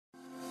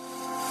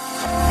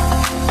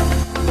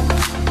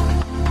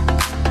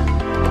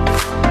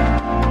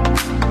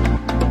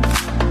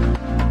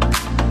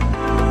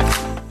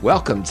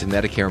Welcome to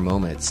Medicare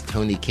Moments.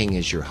 Tony King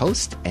is your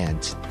host,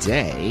 and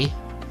today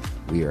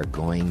we are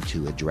going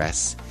to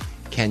address,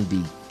 can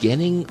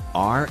beginning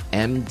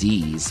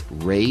RMDs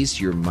raise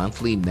your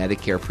monthly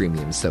Medicare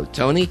premium? So,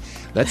 Tony,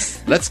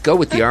 let's go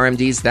with the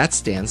RMDs. That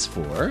stands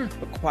for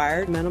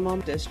Required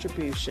Minimum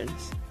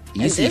Distributions.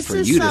 Easy for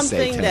you to say, Tony. This is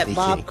something that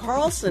Bob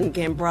Carlson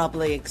can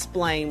probably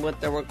explain what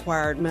the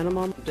required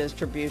minimum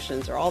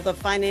distributions are. All the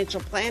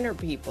financial planner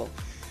people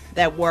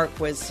that work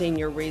with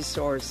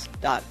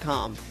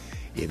seniorresource.com.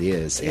 It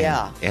is.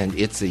 And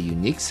it's a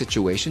unique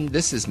situation.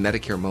 This is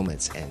Medicare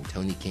Moments, and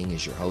Tony King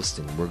is your host,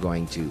 and we're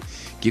going to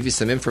give you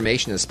some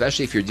information,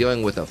 especially if you're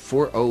dealing with a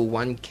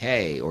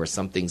 401k or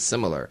something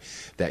similar,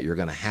 that you're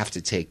going to have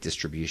to take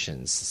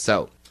distributions.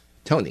 So,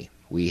 Tony,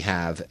 we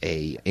have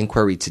a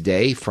inquiry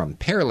today from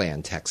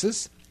Pearland,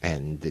 Texas.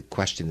 And the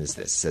question is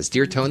this. It says,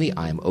 Dear Tony,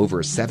 I am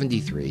over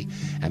 73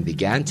 and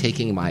began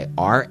taking my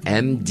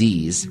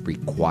RMDs,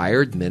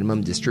 required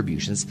minimum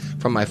distributions,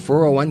 from my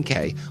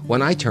 401k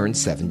when I turned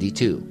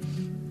 72.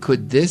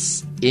 Could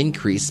this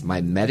increase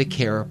my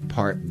Medicare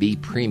Part B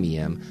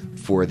premium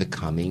for the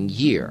coming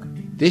year?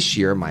 This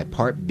year, my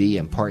Part B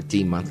and Part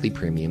D monthly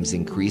premiums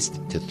increased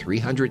to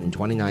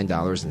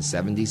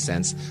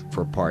 $329.70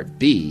 for Part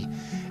B,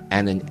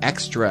 and an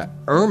extra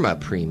IRMA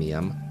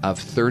premium of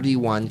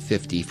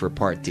 $31.50 for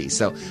Part D.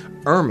 So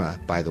IRMA,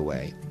 by the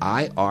way,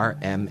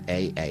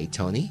 I-R-M-A-A,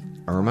 Tony,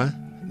 IRMA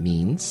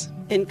means?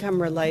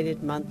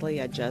 Income-related monthly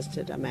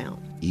adjusted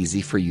amount.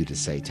 Easy for you to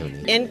say,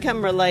 Tony.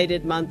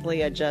 Income-related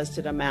monthly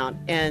adjusted amount.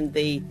 And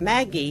the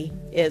MAGI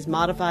is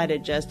modified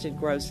adjusted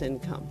gross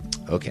income.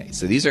 Okay,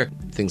 so these are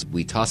things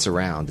we toss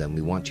around, and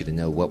we want you to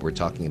know what we're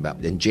talking about.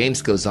 And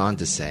James goes on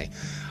to say,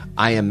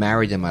 I am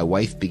married and my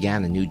wife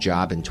began a new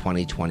job in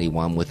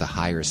 2021 with a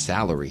higher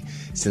salary.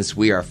 Since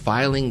we are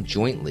filing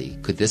jointly,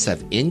 could this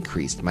have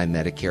increased my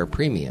Medicare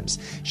premiums?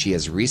 She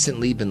has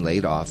recently been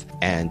laid off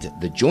and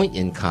the joint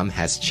income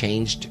has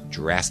changed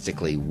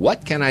drastically.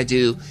 What can I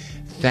do?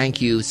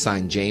 Thank you,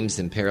 signed James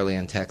in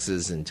Pearland,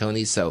 Texas. And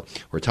Tony, so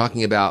we're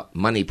talking about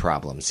money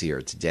problems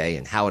here today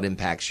and how it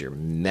impacts your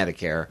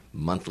Medicare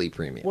monthly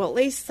premium. Well, at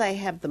least they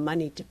have the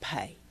money to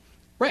pay.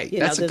 Right,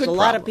 there's a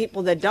lot of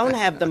people that don't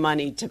have the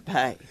money to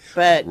pay,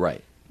 but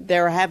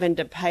they're having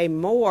to pay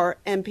more,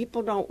 and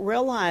people don't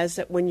realize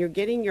that when you're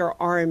getting your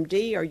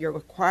RMD or your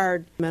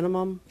required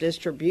minimum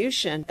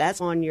distribution, that's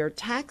on your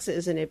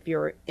taxes, and if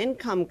your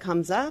income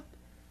comes up,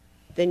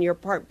 then your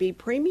Part B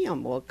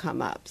premium will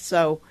come up.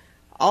 So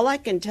all I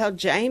can tell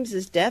James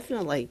is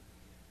definitely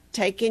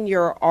taking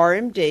your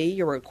RMD,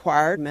 your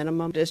required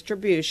minimum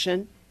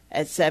distribution,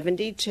 at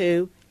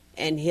 72,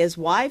 and his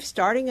wife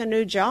starting a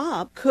new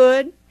job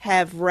could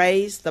have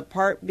raised the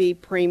Part B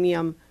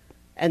premium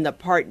and the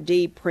Part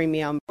D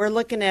premium. We're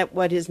looking at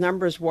what his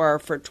numbers were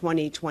for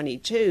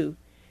 2022,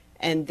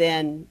 and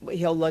then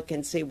he'll look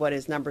and see what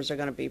his numbers are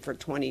going to be for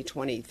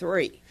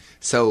 2023.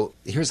 So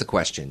here's a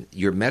question.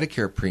 Your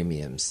Medicare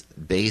premiums,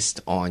 based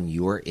on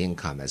your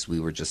income, as we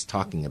were just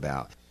talking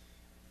about,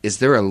 is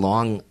there a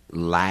long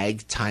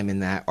lag time in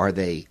that? Are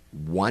they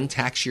one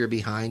tax year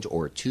behind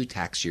or 2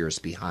 tax years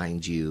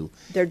behind you?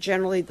 They're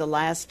generally the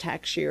last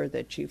tax year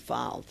that you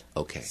filed.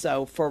 Okay.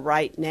 So for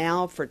right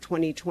now, for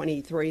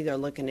 2023, they're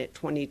looking at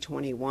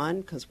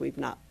 2021 because we've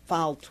not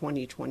filed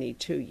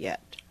 2022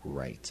 yet.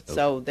 Right. Okay.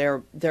 So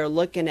they're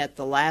looking at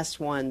the last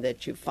one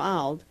that you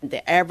filed.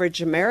 The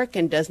average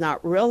American does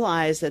not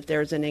realize that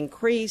there's an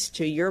increase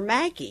to your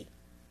MAGI.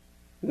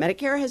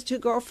 Medicare has 2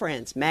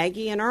 girlfriends,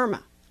 MAGI and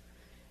IRMA.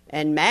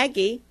 And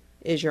MAGI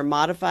is your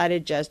modified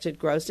adjusted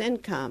gross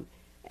income.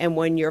 And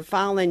when you're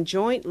filing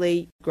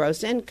jointly,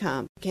 gross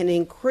income can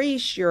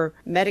increase your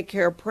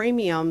Medicare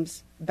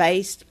premiums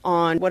based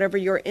on whatever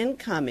your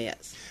income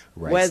is.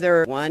 Right.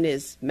 Whether one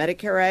is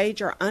Medicare age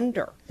or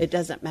under, it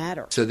doesn't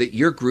matter. So that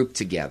you're grouped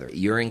together,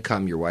 your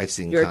income, your wife's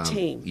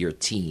income, your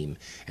team,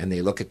 and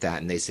they look at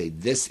that and they say,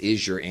 this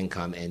is your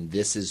income and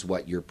this is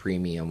what your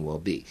premium will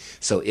be.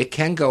 So it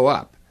can go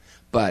up,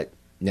 but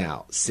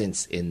now,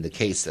 since in the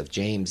case of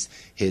James,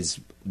 his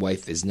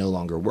wife is no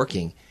longer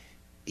working,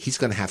 he's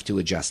going to have to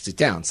adjust it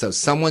down. So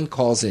someone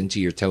calls into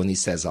your Tony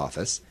Says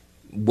office.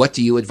 What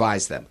do you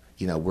advise them?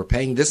 We're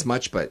paying this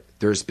much, but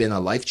there's been a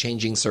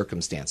life-changing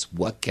circumstance.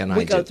 What can I do?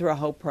 We go through a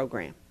whole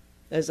program.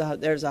 There's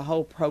a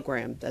whole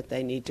program that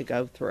they need to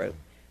go through.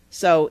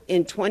 So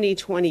in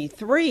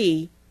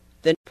 2023,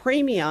 the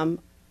premium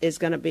is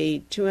going to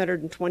be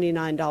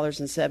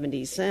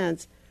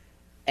 $229.70.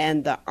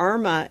 And the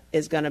IRMA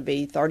is going to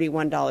be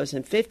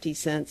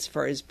 $31.50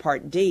 for his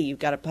Part D. You've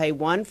got to pay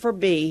one for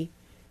B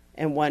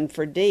and one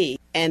for D.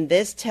 And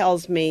this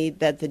tells me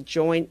that the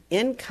joint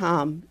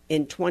income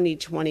in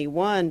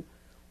 2021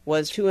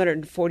 was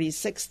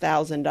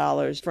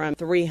 $246,000 from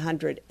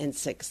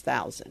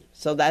 $306,000.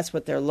 So that's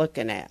what they're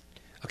looking at.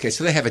 Okay,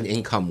 so they have an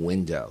income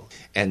window,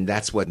 and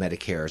that's what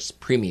Medicare's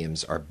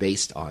premiums are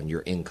based on,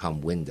 your income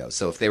window.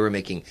 So if they were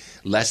making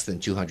less than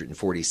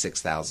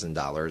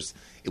 $246,000,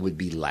 it would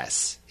be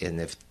less.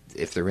 And if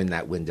they're in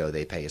that window,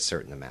 they pay a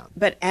certain amount.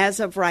 But as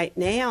of right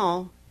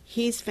now,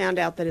 he's found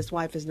out that his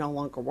wife is no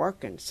longer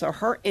working. So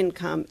her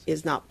income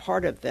is not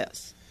part of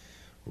this.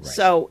 Right.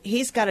 So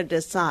he's got to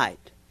decide.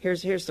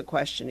 Here's the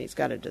question he's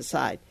got to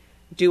decide.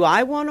 Do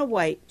I want to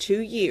wait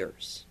 2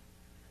 years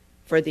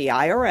for the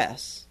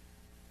IRS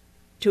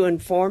to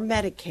inform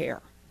Medicare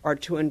or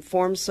to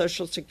inform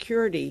Social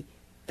Security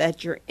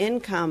that your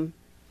income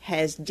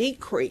has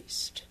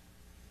decreased?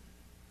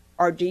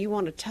 Or do you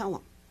want to tell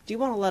them? Do you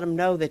want to let them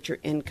know that your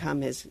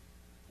income has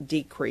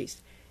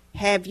decreased?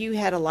 Have you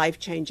had a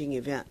life-changing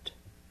event?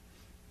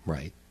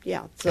 Right.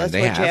 Yeah, so that's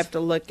what you have to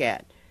look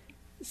at,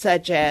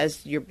 such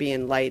as you're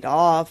being laid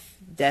off,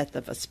 death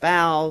of a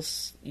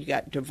spouse, you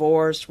got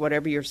divorced,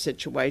 whatever your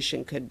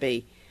situation could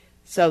be.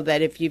 So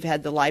that if you've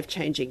had the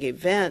life-changing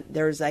event,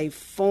 there's a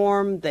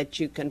form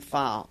that you can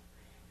file,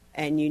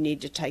 and you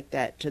need to take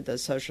that to the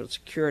Social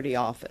Security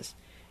office.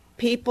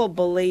 People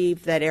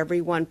believe that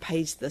everyone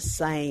pays the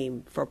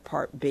same for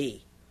Part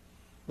B.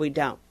 We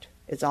don't.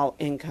 It's all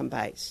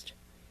income-based.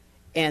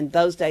 And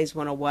those days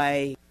went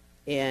away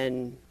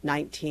in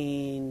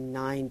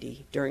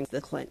 1990 during the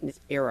Clinton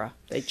era.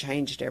 They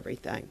changed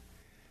everything.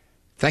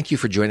 Thank you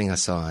for joining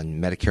us on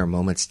Medicare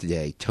Moments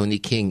today. Tony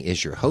King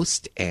is your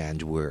host,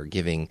 and we're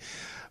giving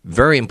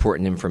very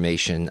important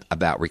information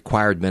about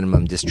required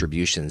minimum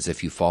distributions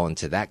if you fall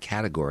into that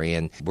category.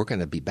 And we're going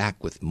to be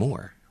back with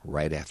more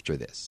right after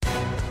this.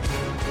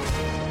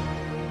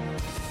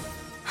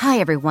 Hi,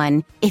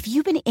 everyone. If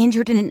you've been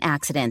injured in an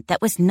accident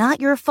that was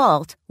not your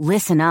fault,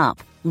 listen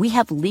up. We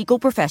have legal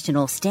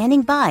professionals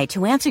standing by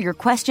to answer your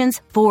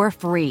questions for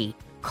free.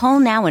 Call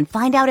now and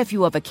find out if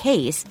you have a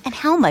case and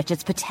how much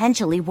it's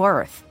potentially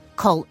worth.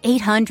 Call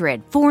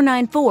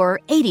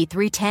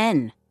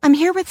 800-494-8310. I'm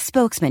here with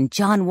spokesman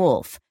John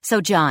Wolf.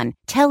 So, John,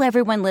 tell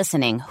everyone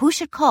listening who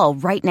should call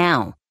right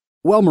now.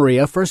 Well,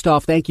 Maria, first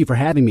off, thank you for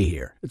having me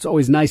here. It's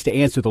always nice to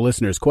answer the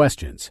listeners'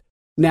 questions.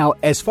 Now,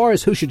 as far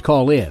as who should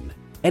call in,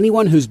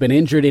 anyone who's been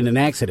injured in an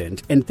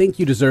accident and think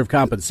you deserve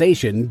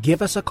compensation,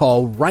 give us a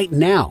call right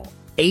now.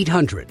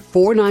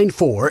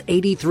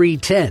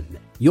 800-494-8310.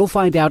 You'll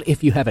find out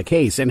if you have a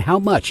case and how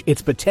much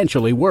it's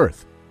potentially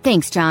worth.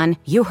 Thanks, John.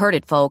 You heard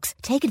it, folks.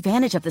 Take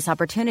advantage of this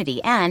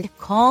opportunity and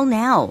call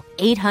now.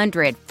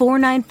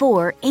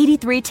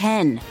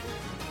 800-494-8310.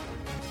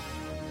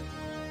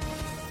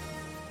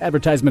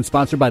 Advertisement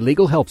sponsored by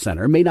Legal Help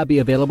Center. May not be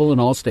available in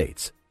all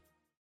states.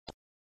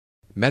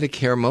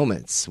 Medicare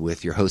Moments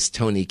with your host,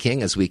 Tony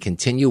King. As we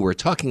continue, we're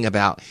talking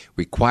about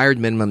required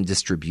minimum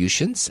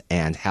distributions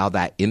and how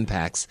that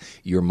impacts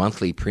your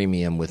monthly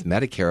premium with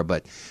Medicare.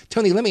 But,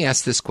 Tony, let me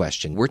ask this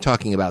question. We're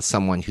talking about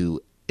someone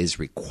who is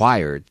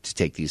required to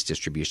take these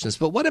distributions.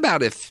 But what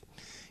about if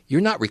you're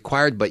not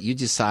required, but you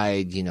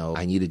decide,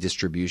 I need a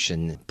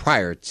distribution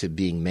prior to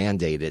being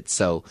mandated?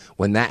 So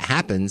when that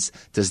happens,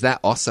 does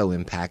that also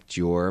impact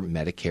your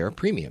Medicare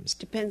premiums?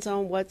 Depends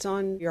on what's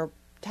on your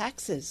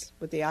taxes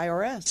with the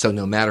IRS. So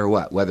no matter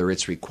what, whether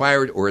it's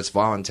required or it's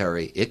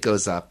voluntary, it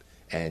goes up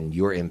and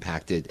you're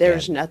impacted.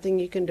 There's nothing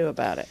you can do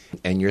about it.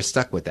 And you're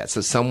stuck with that. So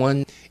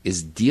someone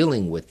is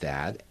dealing with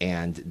that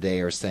and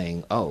they are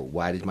saying, oh,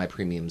 why did my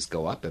premiums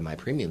go up? And my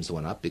premiums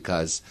went up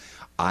because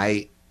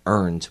I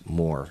earned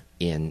more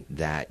in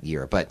that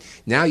year. But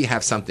now you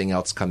have something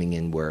else coming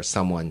in where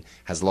someone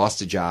has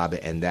lost a job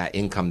and that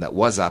income that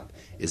was up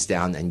is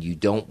down and you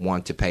don't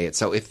want to pay it.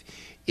 So if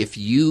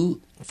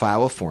you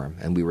file a form,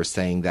 and we were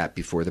saying that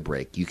before the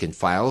break, you can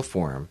file a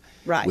form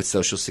with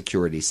Social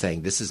Security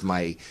saying this is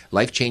my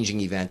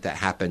life-changing event that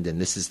happened and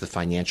this is the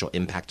financial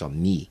impact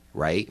on me,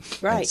 right?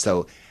 Right. And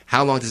so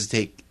how long does it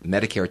take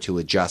Medicare to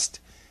adjust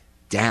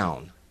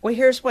down? Well,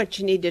 here's what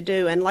you need to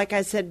do. And like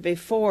I said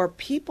before,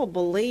 people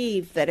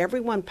believe that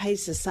everyone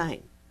pays the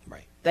same.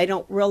 Right. They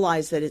don't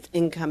realize that it's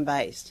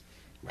income-based.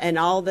 Right. And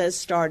all this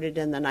started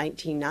in the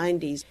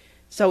 1990s.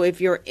 So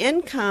if your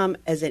income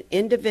as an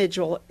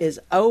individual is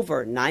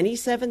over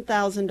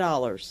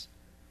 $97,000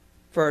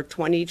 for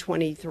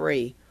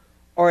 2023,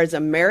 or as a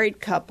married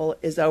couple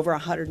is over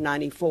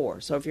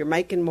 $194,000, so if you're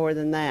making more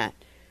than that,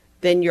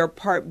 then your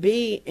Part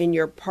B and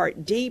your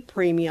Part D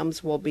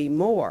premiums will be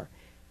more.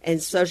 And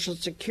Social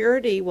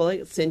Security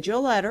will send you a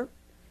letter,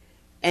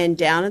 and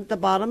down at the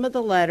bottom of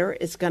the letter,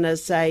 it's going to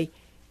say,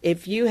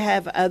 if you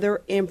have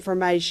other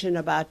information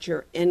about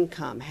your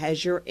income,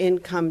 has your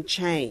income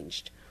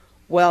changed?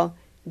 Well,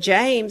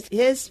 James,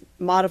 his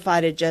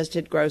modified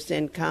adjusted gross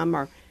income,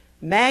 or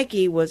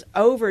Maggie, was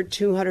over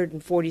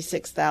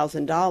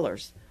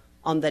 $246,000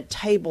 on the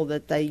table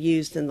that they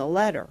used in the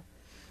letter.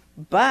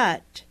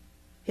 But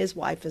his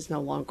wife is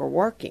no longer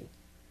working.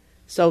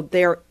 So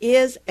there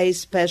is a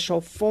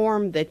special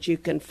form that you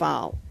can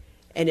file,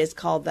 and it's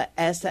called the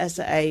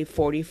SSA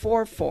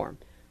 44 form.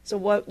 So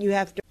what you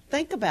have to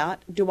think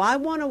about, do I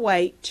want to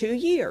wait 2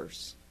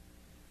 years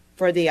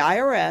for the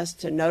IRS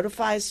to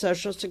notify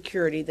Social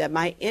Security that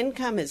my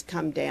income has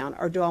come down,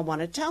 or do I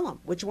want to tell them?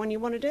 Which one you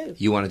want to do?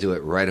 You want to do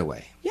it right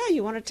away. Yeah,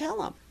 you want to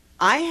tell them.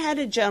 I had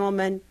a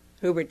gentleman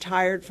who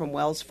retired from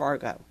Wells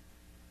Fargo,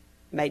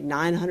 made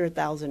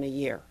 $900,000 a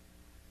year.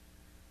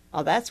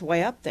 Oh, that's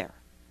way up there.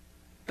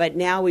 But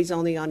now he's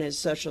only on his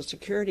Social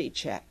Security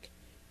check.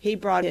 He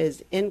brought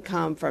his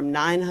income from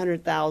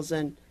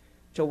 $900,000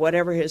 to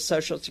whatever his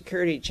Social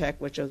Security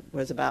check, which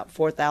was about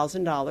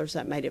 $4,000.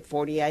 That made it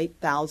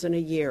 $48,000 a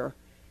year,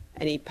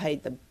 and he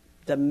paid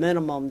the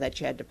minimum that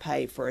you had to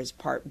pay for his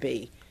Part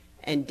B,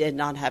 and did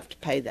not have to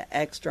pay the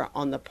extra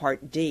on the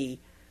Part D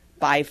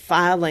by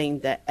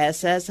filing the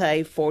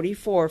SSA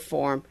 44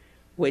 form,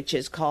 which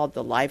is called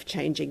the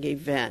life-changing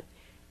event.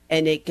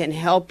 And it can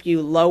help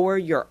you lower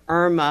your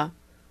IRMA,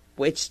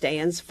 which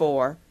stands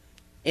for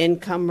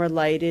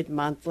Income-Related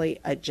Monthly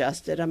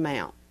Adjusted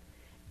Amount.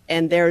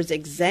 And there's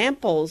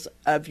examples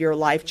of your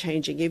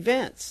life-changing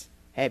events.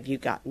 Have you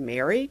gotten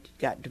married?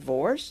 Got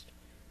divorced?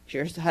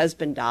 Your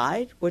husband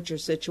died? What's your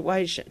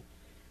situation?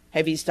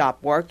 Have you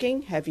stopped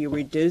working? Have you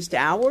reduced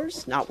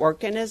hours? Not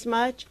working as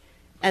much?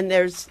 And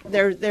there's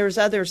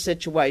other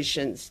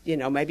situations.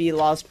 Maybe you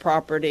lost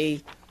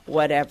property,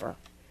 whatever.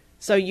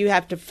 So you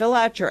have to fill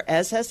out your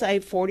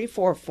SSA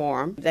 44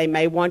 form. They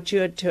may want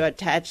you to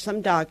attach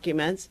some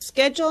documents.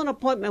 Schedule an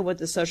appointment with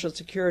the Social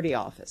Security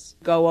office.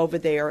 Go over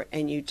there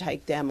and you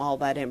take them all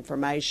that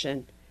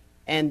information,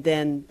 and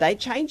then they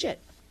change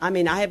it. I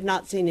mean, I have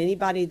not seen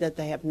anybody that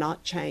they have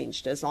not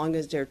changed, as long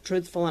as they're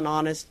truthful and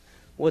honest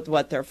with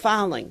what they're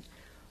filing.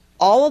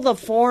 All of the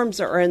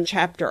forms are in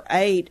Chapter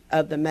 8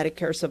 of the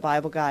Medicare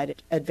Survival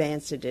Guide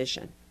Advanced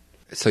Edition.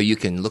 So you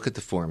can look at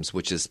the forms,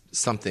 which is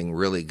something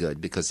really good,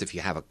 because if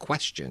you have a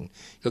question, you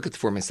look at the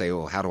form and say,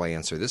 oh, how do I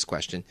answer this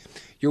question?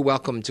 You're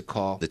welcome to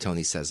call the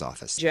Tony Says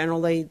office.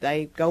 Generally,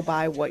 they go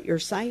by what you're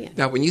saying.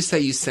 Now, when you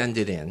say you send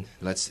it in,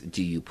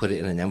 do you put it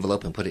in an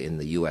envelope and put it in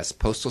the U.S.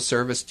 Postal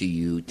Service? Do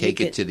you take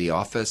it to the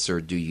office,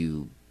 or do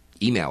you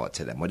email it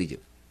to them? What do you do?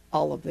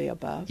 All of the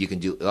above. You can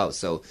do, Yeah,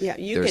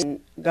 you can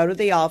go to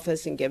the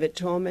office and give it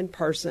to them in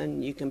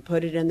person. You can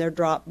put it in their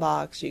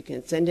Dropbox. You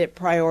can send it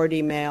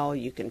priority mail.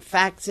 You can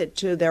fax it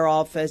to their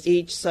office.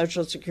 Each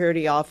Social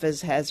Security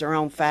office has their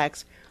own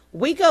fax.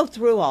 We go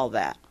through all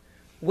that.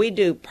 We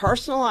do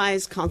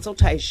personalized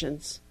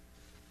consultations,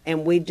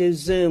 and we do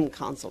Zoom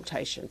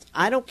consultations.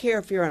 I don't care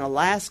if you're in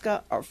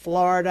Alaska or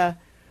Florida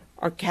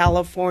or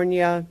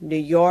California, New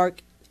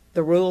York.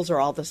 The rules are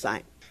all the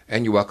same.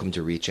 And you're welcome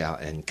to reach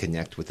out and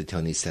connect with the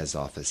Tony Says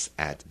office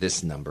at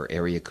this number,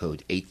 area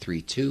code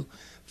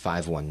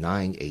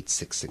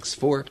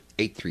 832-519-8664,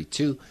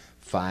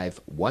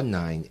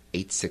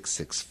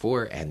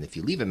 832-519-8664. And if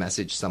you leave a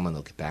message, someone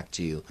will get back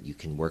to you. You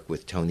can work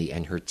with Tony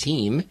and her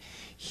team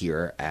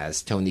here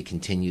as Tony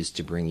continues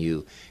to bring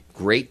you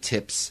great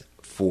tips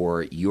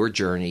for your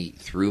journey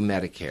through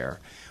Medicare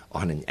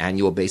on an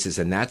annual basis.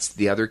 And that's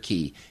the other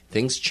key.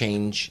 Things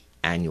change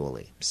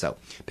annually. So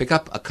pick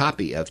up a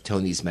copy of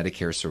Tony's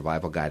Medicare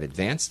Survival Guide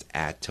Advanced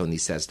at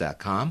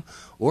tonysays.com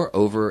or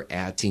over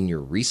at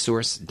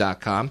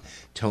seniorresource.com.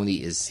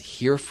 Tony is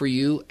here for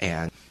you,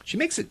 and she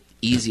makes it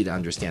easy to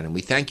understand, and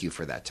we thank you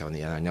for that,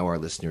 Tony, and I know our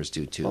listeners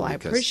do too. Well, I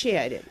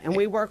appreciate it, and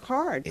we work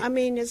hard. I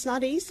mean, it's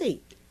not easy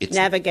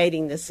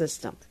navigating the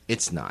system.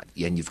 It's not,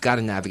 and you've got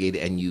to navigate it,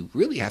 and you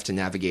really have to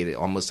navigate it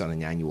almost on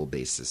an annual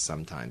basis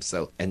sometimes.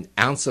 So an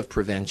ounce of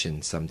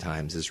prevention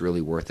sometimes is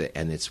really worth it,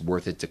 and it's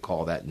worth it to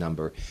call that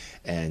number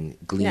and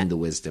glean the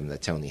wisdom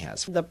that Tony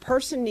has. The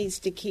person needs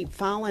to keep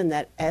filing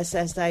that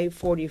SSA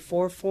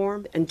 44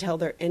 form until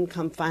their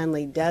income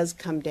finally does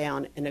come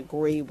down and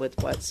agree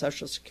with what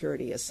Social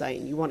Security is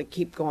saying. You want to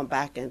keep going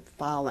back and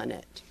filing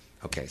it.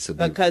 Okay, so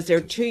because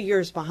they're 2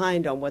 years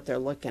behind on what they're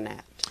looking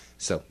at.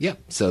 So,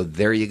 so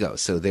there you go.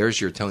 So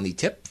there's your Tony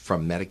tip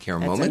from Medicare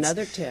Moments. That's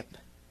another tip.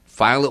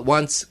 File it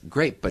once,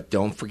 great, but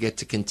don't forget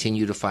to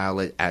continue to file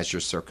it as your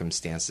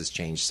circumstances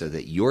change so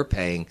that you're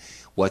paying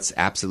what's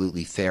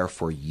absolutely fair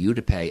for you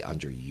to pay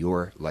under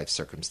your life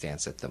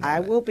circumstance at the moment.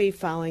 I will be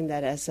filing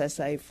that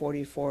SSA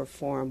 44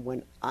 form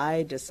when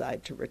I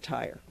decide to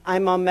retire.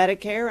 I'm on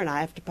Medicare, and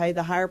I have to pay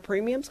the higher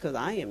premiums because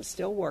I am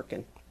still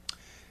working.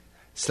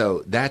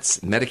 So that's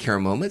Medicare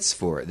Moments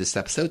for this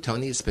episode.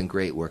 Tony, it's been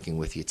great working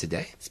with you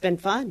today. It's been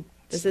fun.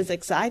 This is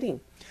exciting.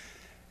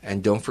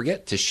 And don't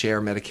forget to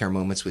share Medicare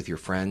Moments with your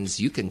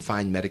friends. You can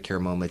find Medicare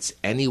Moments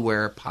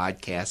anywhere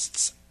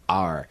podcasts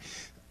are,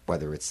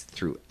 whether it's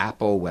through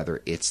Apple,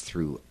 whether it's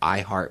through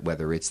iHeart,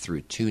 whether it's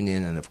through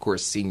TuneIn, and of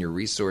course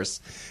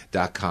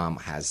seniorresource.com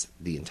has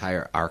the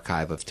entire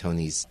archive of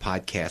Tony's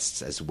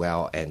podcasts as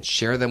well. And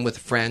share them with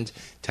a friend.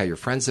 Tell your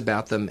friends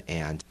about them.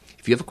 And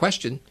if you have a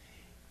question,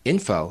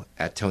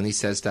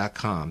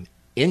 info@tonysays.com.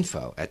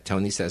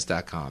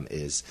 Info@tonysays.com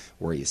is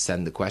where you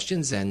send the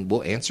questions, and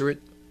we'll answer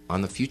it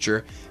on the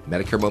future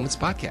Medicare Moments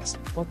podcast.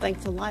 Well,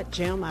 thanks a lot,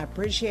 Jim. I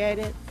appreciate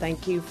it.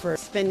 Thank you for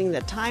spending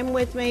the time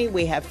with me.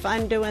 We have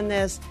fun doing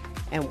this,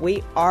 and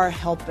we are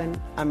helping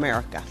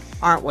America,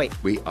 aren't we?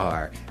 We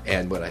are.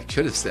 And what I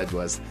should have said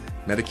was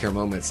Medicare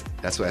Moments,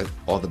 that's what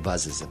all the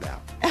buzz is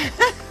about.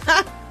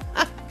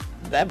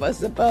 That was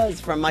the buzz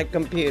from my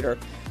computer.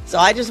 So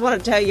I just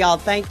want to tell y'all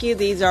thank you.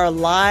 These are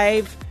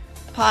live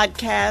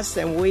podcasts,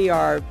 and we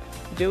are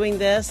doing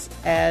this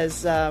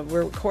as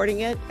we're recording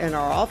it in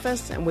our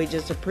office, and we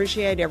just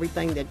appreciate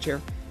everything that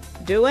you're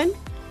doing.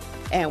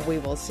 And we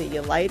will see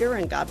you later,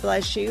 and God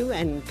bless you,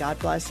 and God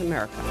bless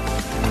America.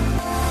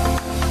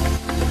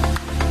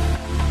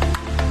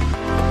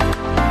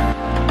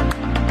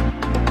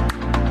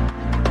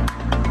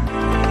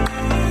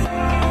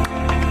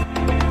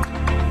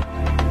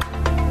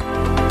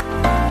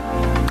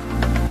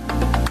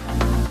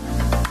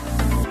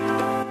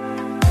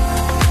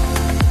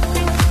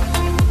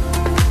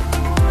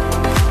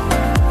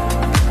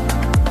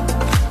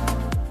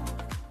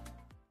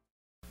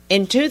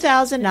 In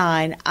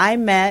 2009, I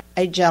met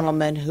a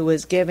gentleman who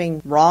was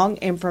giving wrong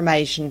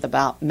information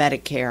about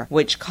Medicare,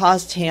 which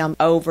cost him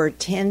over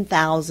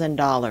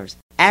 $10,000.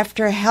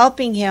 After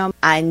helping him,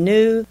 I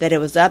knew that it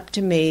was up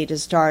to me to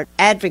start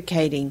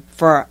advocating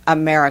for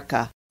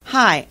America.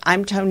 Hi,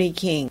 I'm Tony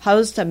King,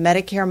 host of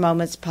Medicare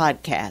Moments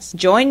podcast.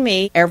 Join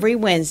me every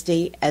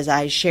Wednesday as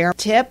I share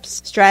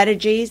tips,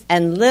 strategies,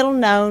 and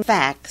little-known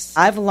facts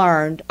I've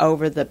learned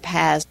over the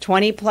past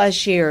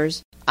 20-plus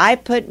years. I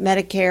put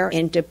Medicare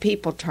into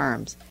people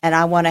terms, and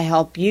I want to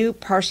help you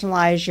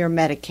personalize your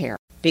Medicare,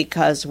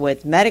 because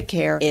with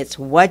Medicare, it's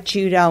what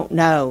you don't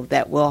know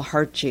that will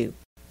hurt you.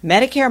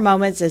 Medicare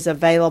Moments is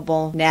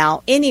available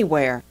now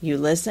anywhere you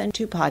listen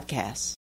to podcasts.